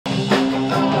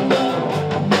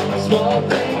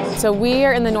So we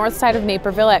are in the north side of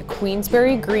Naperville at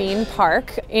Queensbury Green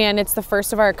Park, and it's the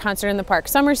first of our Concert in the Park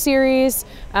summer series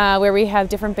where we have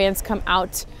different bands come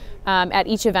out at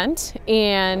each event,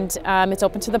 and it's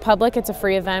open to the public. It's a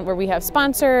free event where we have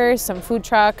sponsors, some food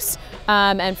trucks,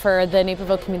 and for the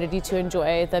Naperville community to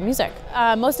enjoy the music.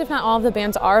 Most if not all of the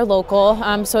bands are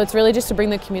local, so it's really just to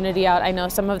bring the community out. I know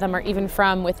some of them are even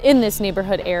from within this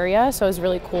neighborhood area, so it's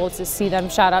really cool to see them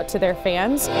shout out to their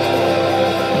fans.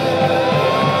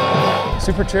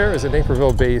 SuperChair is a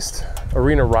Naperville-based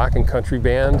arena rock and country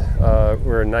band.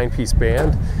 We're a 9-piece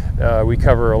band. We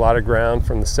cover a lot of ground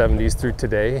from the 70s through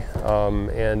today,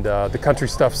 and the country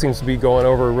stuff seems to be going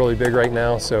over really big right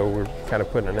now, so we're kind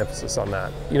of putting an emphasis on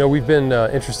that. You know, we've been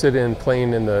interested in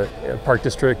playing in the Park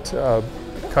District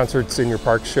concerts in your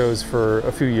park shows for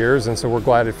a few years, and so we're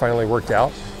glad it finally worked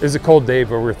out. It was a cold day,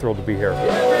 but we're thrilled to be here.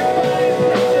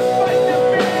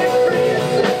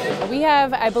 We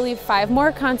have, I believe, 5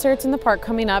 more concerts in the park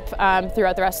coming up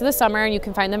throughout the rest of the summer, and you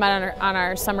can find them on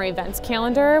our summer events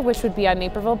calendar, which would be on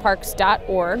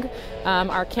napervilleparks.org.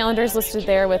 Our calendar is listed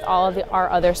there with all of our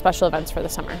other special events for the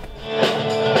summer.